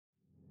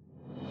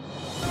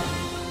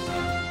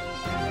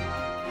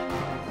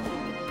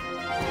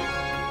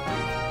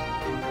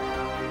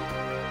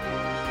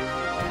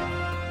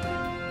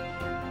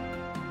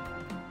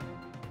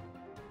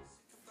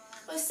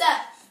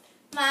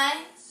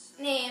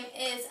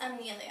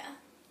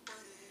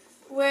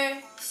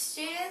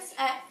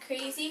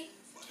Crazy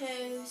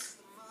Toes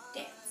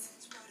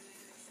Dance.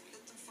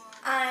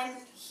 I'm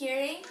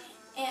hearing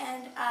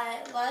and I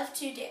love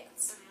to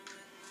dance.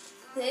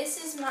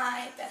 This is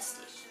my bestie.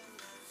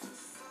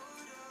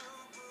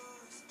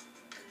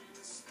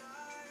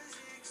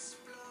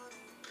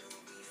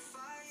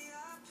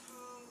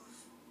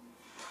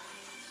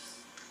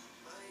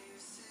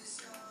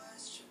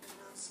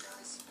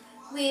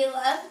 We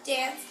love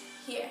dance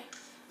here.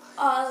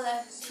 All the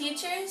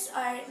teachers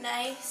are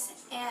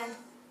nice and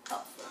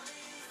helpful.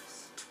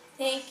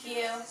 Thank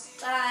you.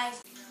 Bye.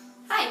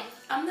 Hi,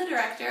 I'm the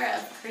director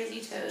of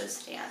Crazy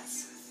Toes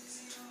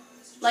Dance.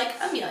 Like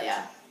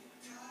Amelia,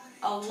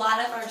 a lot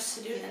of our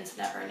students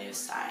never knew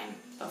sign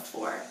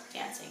before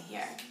dancing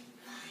here.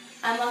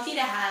 I'm lucky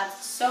to have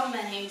so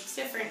many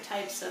different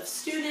types of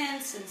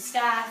students and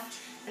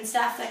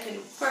staff that can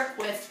work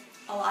with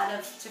a lot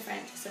of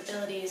different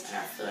disabilities and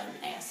are fluent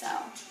in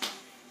ASL.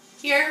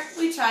 Here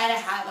we try to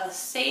have a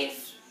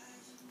safe,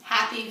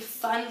 happy,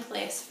 fun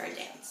place for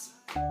dance.